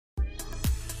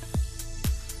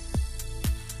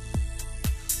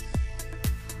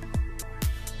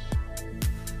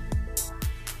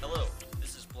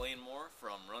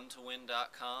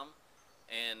runtowind.com,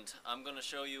 and I'm going to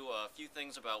show you a few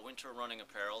things about winter running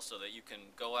apparel so that you can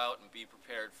go out and be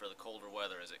prepared for the colder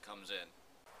weather as it comes in.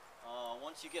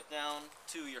 Once you get down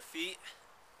to your feet,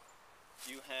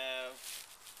 you have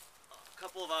a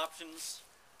couple of options.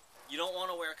 You don't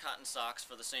want to wear cotton socks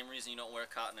for the same reason you don't wear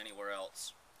cotton anywhere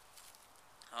else.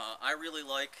 I really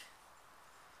like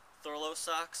Thurlow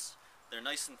socks. They're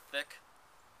nice and thick.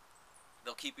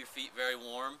 They'll keep your feet very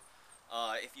warm.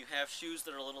 If you have shoes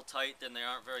that are a little tight, then they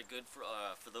aren't very good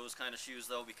for those kind of shoes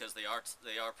though, because they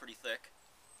are pretty thick.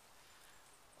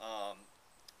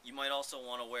 You might also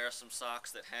want to wear some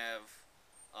socks that have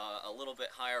a little bit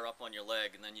higher up on your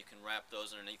leg, and then you can wrap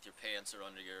those underneath your pants or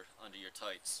under your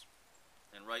tights.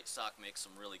 And Right Sock makes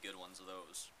some really good ones of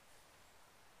those.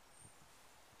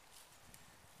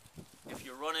 If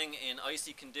you're running in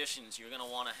icy conditions, you're going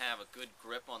to want to have a good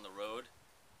grip on the road.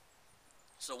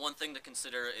 So one thing to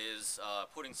consider is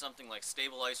putting something like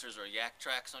stabilizers or yak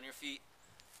tracks on your feet.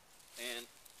 And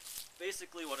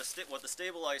basically what the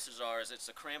stabilizers are is it's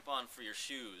a crampon for your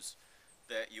shoes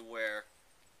that you wear,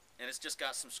 and it's just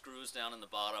got some screws down in the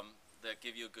bottom that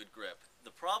give you a good grip.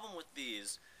 The problem with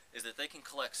these is that they can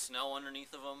collect snow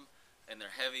underneath of them, and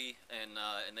they're heavy, and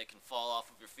they can fall off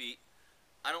of your feet.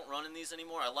 I don't run in these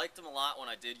anymore. I liked them a lot when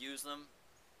I did use them,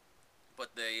 but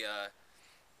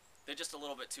they're just a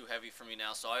little bit too heavy for me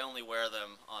now, so I only wear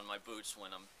them on my boots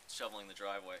when I'm shoveling the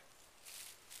driveway.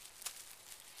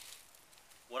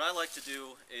 What I like to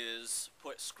do is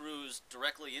put screws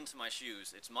directly into my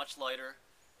shoes. It's much lighter,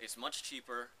 it's much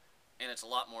cheaper, and it's a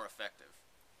lot more effective.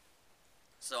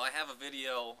 So I have a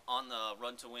video on the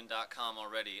runtowind.com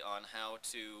already on how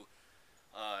to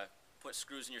put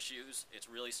screws in your shoes. It's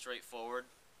really straightforward.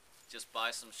 Just buy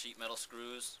some sheet metal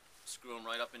screws, screw them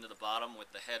right up into the bottom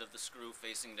with the head of the screw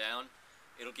facing down.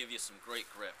 It'll give you some great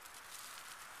grip.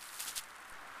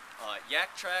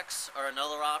 Yak tracks are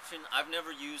another option. I've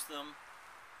never used them.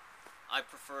 I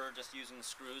prefer just using the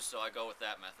screws, so I go with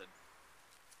that method.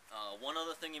 One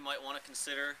other thing you might want to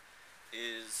consider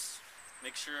is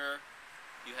make sure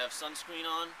you have sunscreen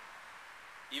on.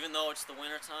 Even though it's the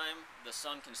winter time, the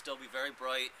sun can still be very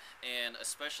bright, and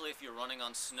especially if you're running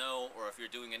on snow or if you're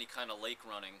doing any kind of lake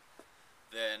running,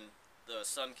 then the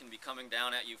sun can be coming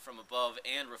down at you from above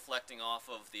and reflecting off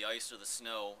of the ice or the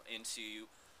snow into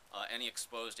any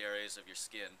exposed areas of your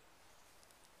skin,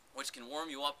 which can warm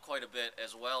you up quite a bit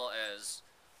as well as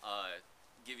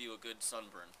give you a good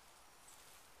sunburn.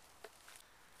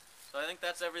 So I think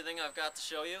that's everything I've got to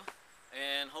show you,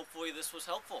 and hopefully this was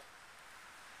helpful.